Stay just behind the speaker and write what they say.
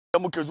da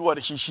muke zuwa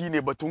da shi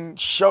shine batun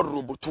shan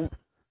rubutu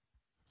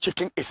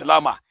cikin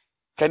Islama.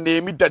 Ka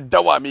nemi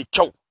daddawa mai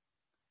kyau,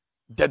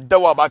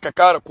 daddawa ba ka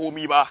kara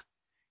komi ba,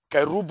 ka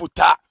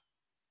rubuta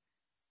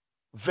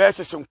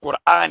versesin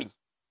Qur'ani,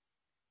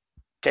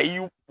 ka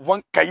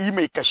yi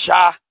mai ka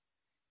sha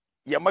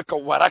ya maka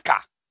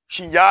waraka.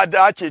 Shin ya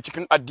dace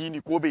cikin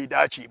addini ko bai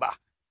dace ba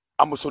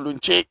a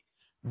musulunce,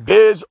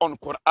 based on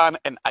Quran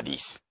and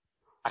Hadith.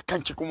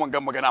 Akan cikin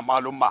wangan magana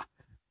malumma,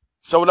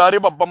 saurari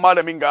babban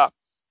malamin ga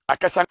a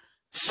kasan,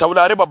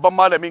 saurari babban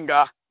malamin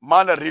ga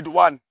Malam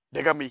Ridwan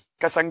daga mai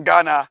kasan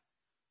Ghana,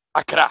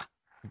 Accra,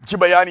 ji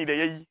bayani da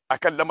yayi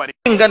akan lamarin.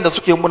 Ingan da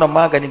suke muna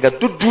magani ga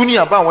duk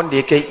duniya ba wanda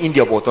ya kai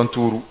India bautan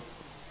turu.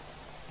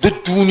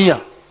 Duk duniya.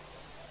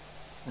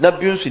 Na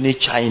biyunsu ne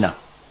China.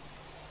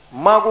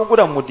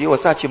 Magungunan mu da yawa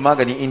sace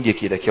maganin India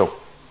ke da kyau.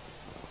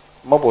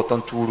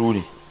 Mabautan turu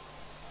ne.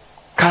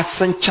 Ka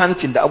san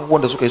chanting da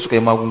abubuwan da suka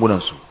yi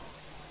magungunan su.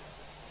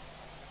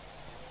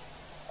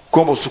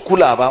 Kuma ba su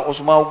kula ba,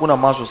 wasu magungunan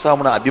ma su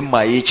samu na abin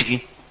maye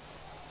ciki.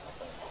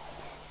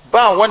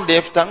 Ba wanda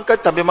ya fita, in ka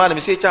tambaye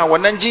malami sai ya ce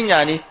wannan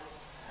jinya ne.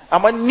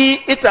 Amma ni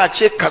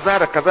itace kaza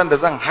da kazan da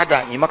zan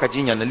hada in maka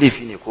jinya na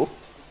laifi ne ko?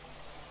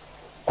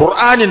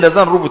 Qur'anin da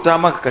zan rubuta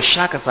maka ka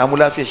sha ka samu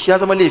lafiya shi ya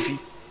zama laifi.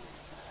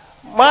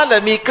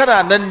 Malami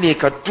kana nan ne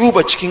ka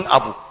duba cikin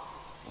abu.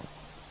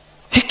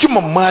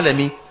 Hikiman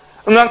malami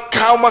in an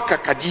kawo maka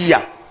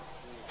kadiya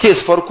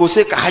case farko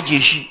sai ka haje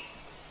shi,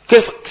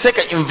 sai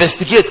ka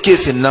investigate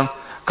case nan,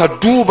 ka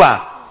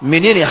duba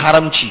menene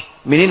haramci,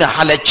 menene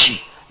halacci,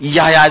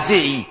 yaya zai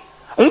yi.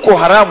 In ko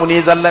haramu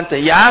ne zallanta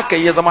ya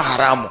kai ya zama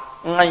haramu,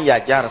 in an ya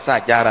gyara sa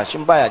gyara,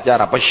 shin baya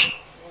gyara bashi.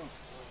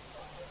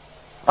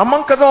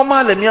 Amma ka zama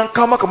malami an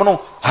kawo maka manon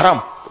haram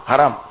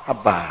haram,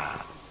 habba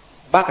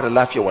baka da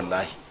lafiya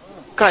wallahi,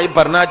 ka yi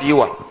barna da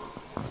yawa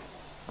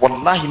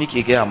wallahi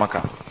nike gaya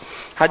maka.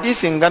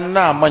 Hadisin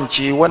ganna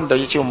mance wanda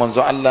ya ce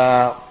manzo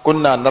Allah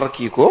kunna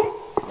narki ko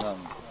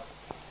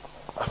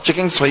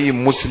cikin sahih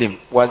Muslim,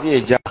 wa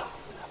zai ja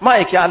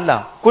ma'aikin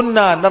Allah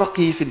kunna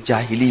narki fil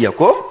jahiliya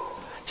ko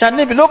shi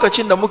annabi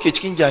lokacin da muke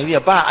cikin jahiliya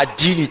ba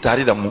addini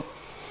tare da mu,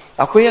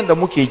 akwai yanda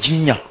muke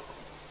jinya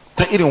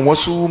ta irin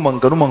wasu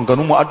manganu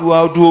mu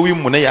aduwowin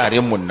mu na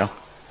yaren mu nan.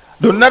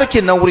 Don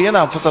narkin nan wuri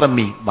yana fasara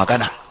mai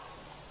magana.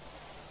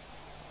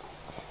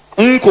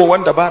 In ko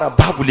wanda bara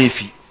babu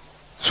laifi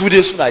su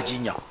dai suna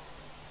jinya,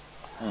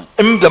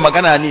 inda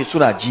magana ne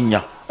suna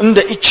jinya,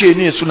 inda ice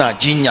ne suna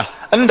jinya,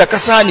 inda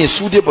kasa ne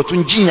su dai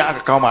batun jinya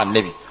aka kawo ma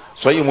annabi.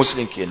 Sahih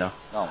Muslim kenan.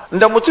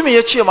 Inda mutumin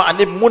ya ce ma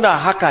annabi muna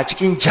haka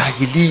cikin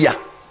jahiliya,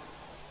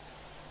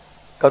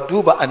 ka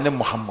duba annabi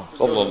Muhammad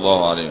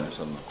sallallahu alaihi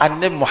wasallam,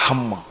 annabi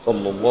Muhammad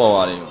sallallahu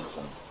alaihi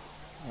wasallam,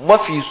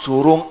 mafi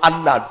tsoron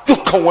Allah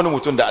dukkan wani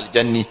mutum da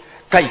aljanni.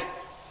 Kai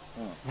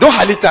don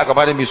halitta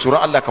gaba da mai tsoron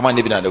Allah kamar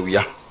annabi na da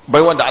wuya,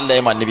 bai wanda Allah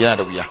ya ma annabi yana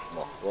da wuya.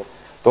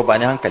 To ba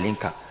ni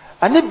hankalinka,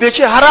 annabi bai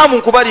ce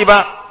haramun ku bari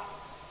ba.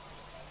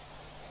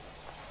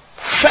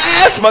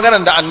 First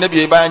maganar da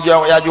annabi ya bayan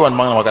ya ji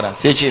wannan magana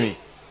sai ce me,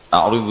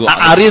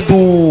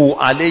 a'ridu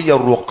alayya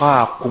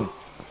ruqakum,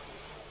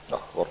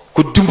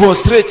 ku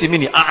demonstrate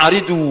mini,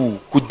 a'ridu,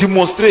 ku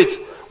demonstrate,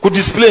 ku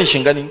display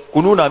shin gani,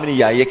 ku nuna mini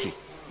ya yake.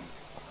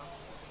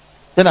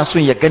 Yana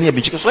son ya gani ya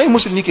bincike. Sai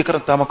musulmi ke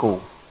karanta maka wo,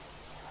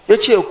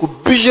 yace ku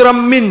bijiro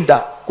min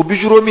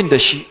da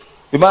shi,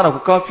 bi ma'ana ku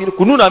kafir,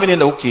 ku nuna mini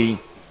da kuke yi.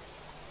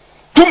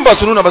 Tun ba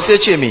su nuna ba sai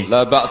ce me,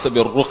 la ba'sa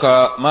bir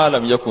ruqa ma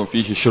lam yakun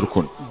fihi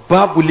shirkun,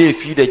 babu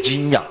laifi da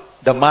jinya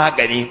da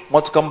magani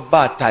matukan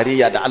ba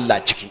tarayya da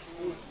Allah ciki.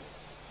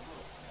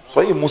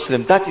 So in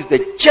Muslim, that is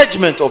the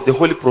judgment of the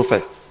Holy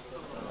Prophet.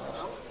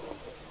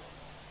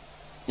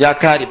 Ya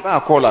kare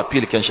ba call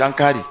appeal kan shan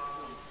kare.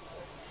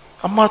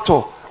 Amma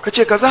to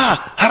kace kaza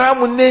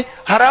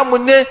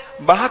haramun ne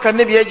ba haka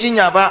nabi ya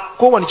jinya ba,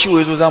 kowane ciwo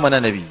yazo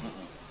zamanin nabi.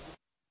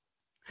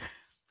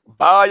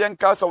 Bayan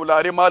ka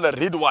saurare Malam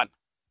Ridwan,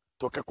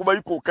 to ka kuma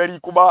yi kokari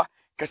kuma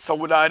ka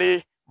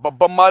saurare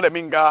babban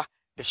malamin ga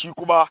da shi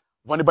kuma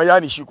wani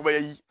bayani shi kuma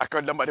yayi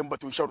akan lamarin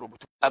batun shan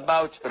rubutu.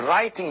 About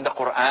writing the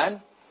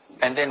Quran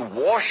and then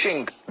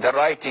washing the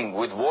writing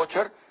with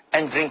water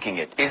and drinking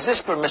it. Is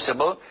this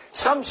permissible?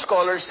 Some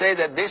scholars say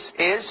that this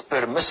is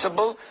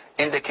permissible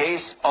in the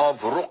case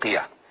of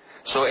ruqya.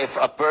 So if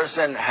a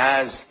person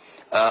has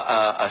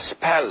a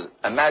spell,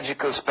 a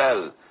magical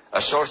spell,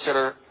 a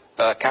sorcerer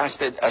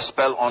casted a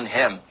spell on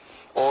him,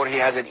 or he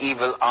has an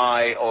evil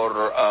eye,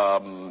 or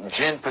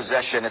jinn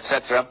possession,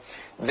 etc.,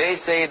 they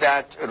say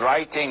that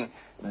writing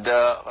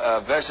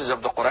the verses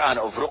of the Quran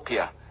of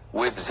ruqya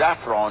with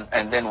saffron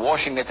and then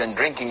washing it and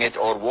drinking it,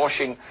 or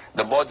washing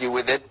the body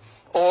with it,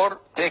 or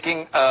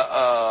taking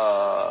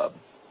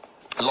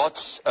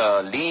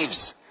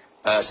leaves,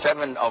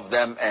 7 of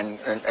them,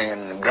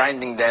 and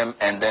grinding them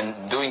and then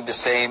doing the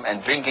same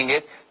and drinking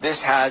it,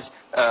 this has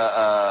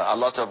a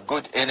lot of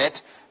good in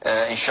it,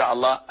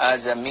 inshallah,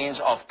 as a means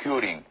of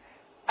curing.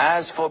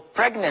 As for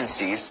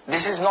pregnancies,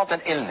 this is not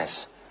an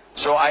illness,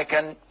 so I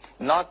can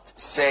not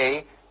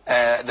say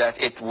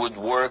that it would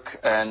work,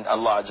 and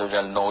Allah Azza wa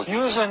Jal knows.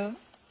 Using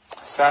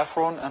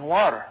saffron and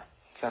water.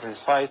 can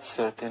recite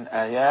certain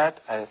ayat,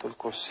 Ayatul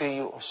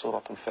Kursi or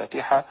Surah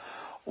Al-Fatiha,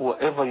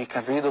 whatever you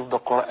can read of the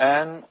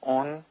Quran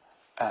on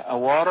a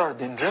water,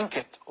 then drink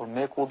it, or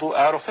make wudu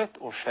out of it,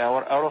 or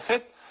shower out of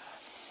it.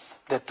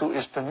 That too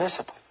is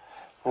permissible.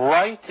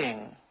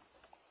 Writing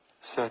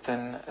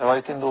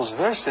those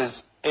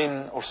verses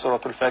in or Surah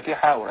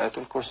Al-Fatiha or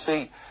Ayatul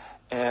Kursi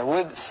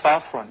with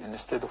saffron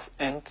instead of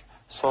ink,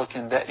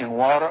 soaking that in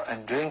water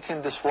and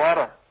drinking this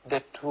water,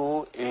 that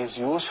too is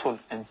useful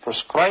and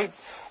prescribed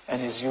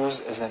and is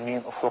used as a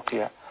mean of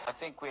ruqya. I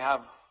think we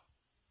have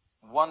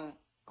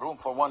room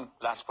for one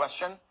last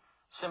question.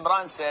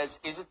 Simran says,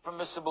 is it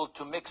permissible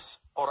to mix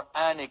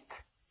Quranic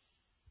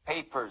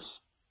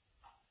papers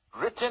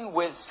written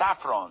with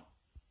saffron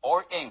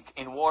or ink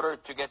in water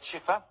to get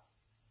shifa?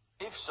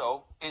 If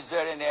so, is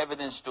there any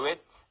evidence to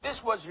it?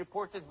 This was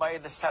reported by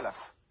the Salaf,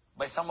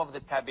 by some of the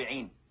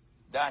Tabi'een,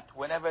 that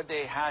whenever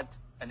they had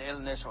an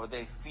illness or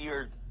they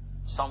feared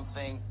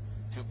something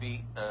to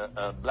be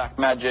black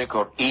magic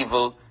or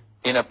evil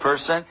in a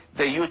person,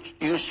 they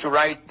used to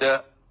write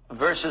the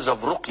verses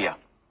of Ruqya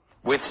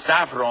with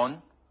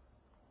saffron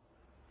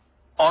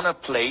on a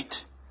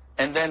plate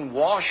and then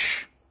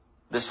wash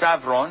the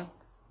saffron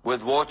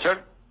with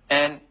water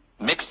and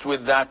mixed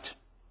with that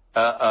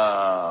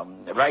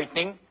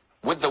writing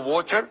with the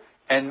water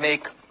and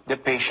make the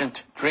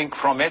patient drink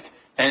from it,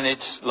 and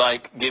it's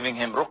like giving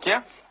him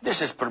ruqya.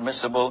 This is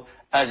permissible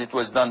as it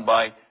was done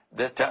by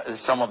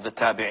some of the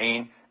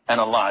tabi'een, and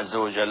Allah Azza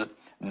wa Jal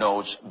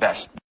knows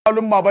best.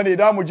 Malumma bane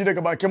da mu ji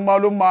daga bakin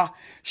malumma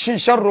shin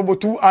shan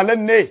rubutu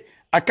alan ne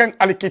akan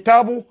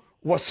alkitabu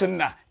wa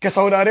sunna. Ka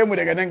saurare mu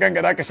daga nan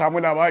gangara ka samu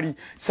labari.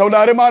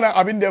 Saurare malam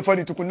abin da ya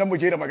fari tukunnan mu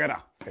je da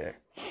magana.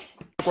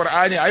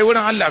 Qur'ani ai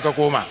wurin Allah ka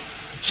koma.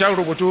 Shan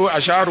rubutu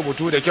a sha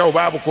rubutu da kyau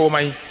babu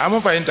komai.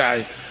 Mun fahimta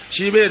ai.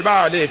 Shi bai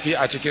ba laifi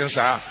a cikin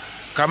sa.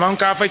 Kaman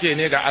ka fake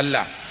ne ga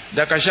Allah.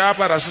 Da ka sha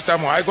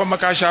paracetamol ai kuma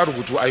ka sha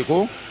rubutu ai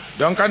ko?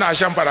 Don kana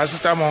shan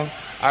paracetamol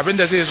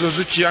abinda zai zo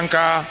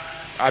zuciyanka,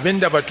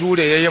 abinda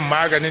bature ya yin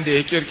maganin da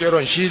ya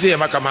kirkiron shi zai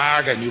maka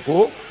magani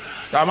ko?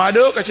 Amma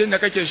lokacin da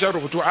kake shan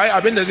rubutu ai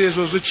abinda zai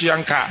zo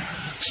zuciyanka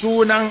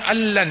sunan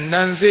Allah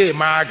nan zai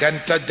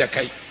magantar da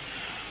kai,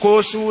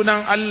 ko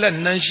sunan Allah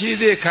nan shi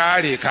zai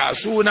kare ka.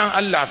 Sunan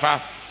Allah fa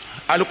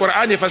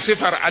alqur'ani fa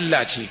sifar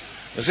Allah ce,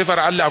 sifar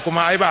Allah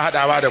kuma ai ba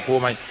hadawa da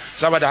komai.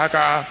 Saboda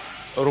haka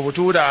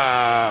rubutu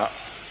da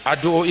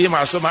addu'o'i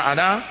masu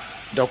ma'ana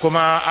da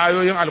kuma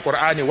ayoyin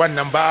alkur'ani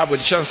wannan babu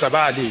shansa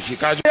ba laifi.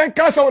 Kaji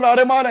ka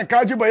saurare malam,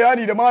 kaji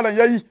bayani da malam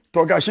yayi, to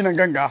gashi nan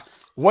ganga.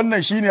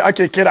 Wannan shine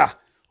ake kira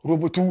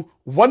rubutu,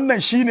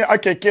 wannan shine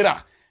ake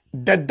kira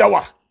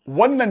daddawa.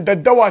 Wannan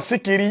daddawa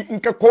sikiri in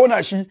ka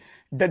kona shi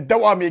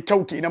daddawa mai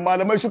kyau kenan.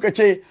 Malamai suka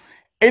ce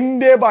in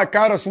dai ba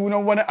kara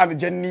sunan wani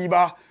aljanni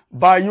ba,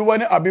 ba yi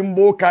wani abin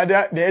boka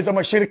da ya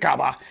zama shirka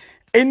ba,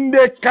 in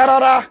dai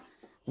karara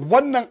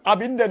wannan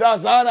abin da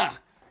zana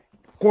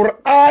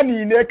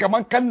Qur'ani ne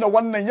kaman kanna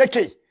wannan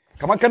yake,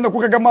 kaman kanna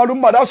kuka ga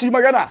malumma da su yi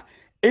magana,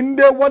 in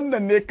dai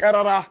wannan ne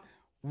karara.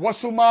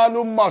 Wasu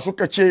malumma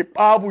suka ce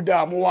babu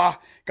damuwa,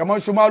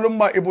 kamar su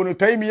malumma Ibn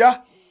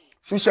Taymiya,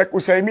 su Sheikh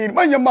Usaimin,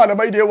 manyan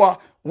malamai da yawa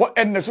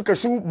waɗanda suka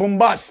su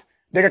Bumbas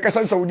daga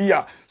kasan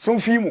Saudiya sun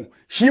fi mu.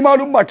 Shi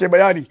malumma ke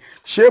bayani,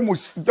 she mu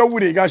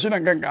daure gashi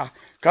nan ganga,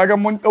 kaga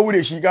mun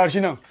daure shi gashi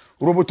nan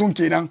rubutun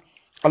kenan.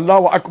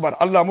 Allahu akbar,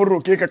 Allah mun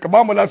roke ka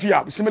ba mu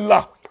lafiya.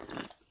 Bismillah.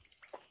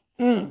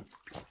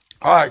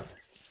 Hai,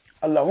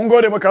 Allah mun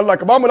gode maka, Allah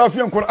ka ba mu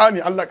lafiyan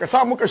Qur'ani, Allah ka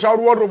sa muka sha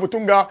ruwan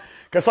rubutun ga,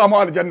 ka sa mu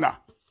aljanna.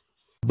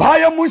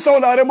 Bayan mun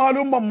saurari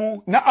malumman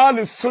mu na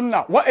ahlus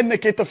sunna waɗanda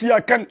ke tafiya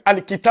kan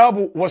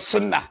alkitabu was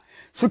sunna,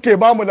 suke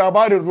ba mu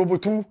labarin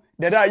rubutu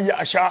da da iya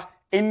a sha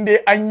in dai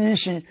an yi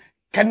shi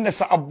kan na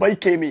sa'abbai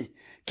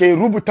ke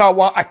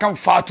rubutawa akan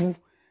fatu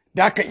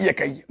da ka iya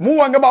kai. Mu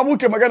wanga ba mu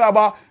ke magana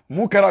ba,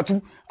 mu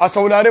karatu a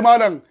saurari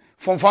malam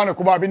fanfana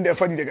kuma abin da ya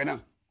fadi daga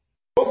nan.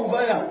 Ko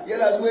bana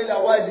yana zuwa yana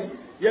wazi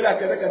yana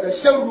kaza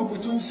shan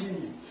rubutun shi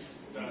ne.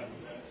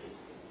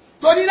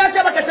 To ni na ce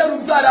baka shan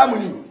rubutu a ramu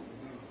ni.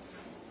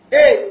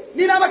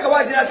 Ni na maka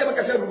wazi na ce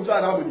baka shan rubutu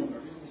a ramu ni.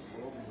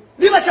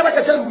 Ni ba ce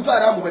baka shan rubutu a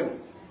ramu bane.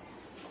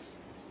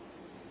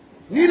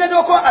 Ni na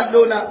doko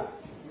allona,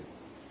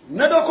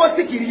 na doko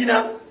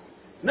sikirina,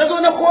 na zo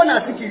na kona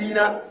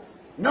sikirina,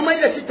 na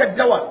mai da shi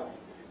taddawa,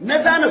 na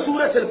zana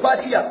suratul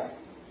Fatiha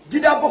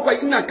gida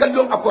bakwai ina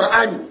kallon a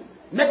Qur'ani,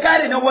 na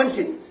kare na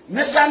wanke,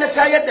 na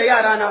shayar da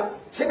yara na,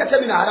 sai ka ce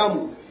mina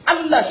haramu.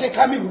 Allah sai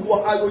ka min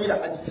ruwan ayoyi da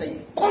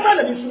hadisai. Ko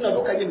malamin sunna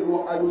zo ka min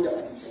ruwan ayoyi da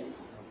hadisai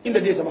inda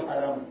zai zama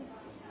haramu.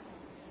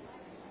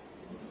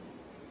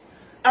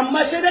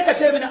 Amma sai dai ka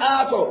ce mina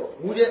to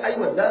mu dai ai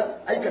wallahi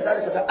ai kaza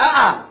da kaza.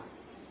 A'a.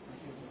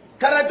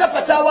 Karanta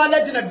fatawa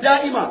lajinar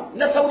da'ima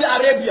na Saudi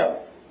Arabia,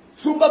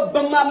 sun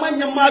babban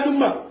manyan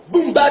malumma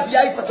bin bazi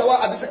yayi fatawa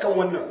a bisa kan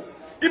wannan.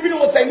 Ibn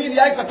Uthaymeen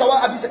yayi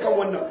fatawa a bisa kan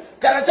wannan.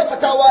 Karanta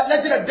fatawa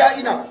lajinar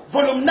da'ina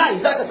volume 9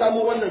 zaka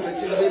samu wannan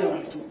zance da bayan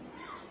rubutu.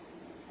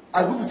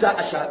 A rubuta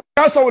a sha.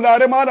 Ka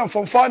saurari malam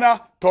fanfana,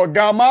 to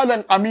ga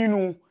malam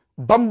Aminu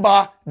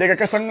Bamba daga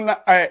kasan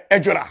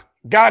Ejura,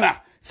 Ghana.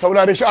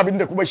 saurare shi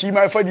abinda kuma shi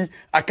ma ya fadi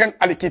akan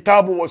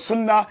alkitabu wa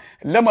sunna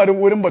lamarin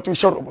wurin batun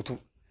shan rubutu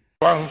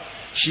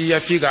shi ya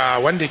fi ga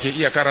wanda ke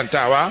iya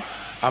karantawa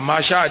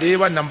amma sha dai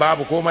wannan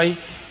babu komai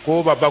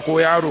ko babba ko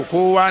yaro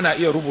kowa na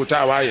iya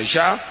rubutawa ya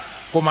sha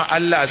kuma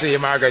Allah zai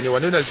magani wa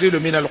nunazzilu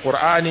minal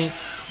qur'ani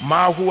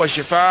ma huwa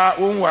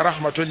shifaa'un wa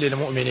rahmatun lil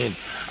mu'minin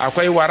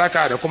akwai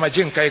waraka da kuma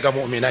jin kai ga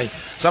mu'minai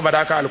saboda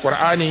haka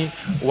alqur'ani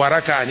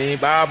waraka ne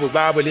babu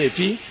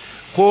laifi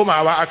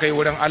komawa akai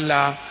wurin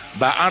Allah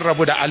ba an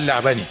rabu da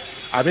Allah bane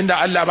abinda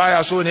Allah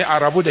baya so ne a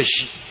rabu da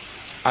shi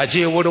a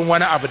je wurin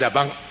wani abu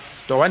daban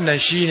to wannan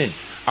shine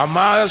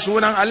amma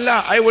sunan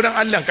Allah ai wurin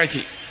Allah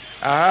kake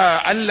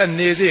Allah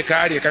ne zai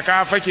kare ka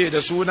ka fake da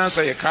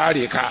sunansa ya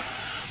kare ka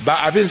ba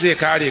abin zai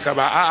kare ka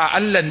ba a'a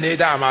Allah ne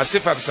dama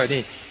sifarsa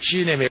ne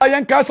shine mai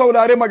bayan ka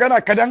saurare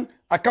magana kadan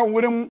akan wurin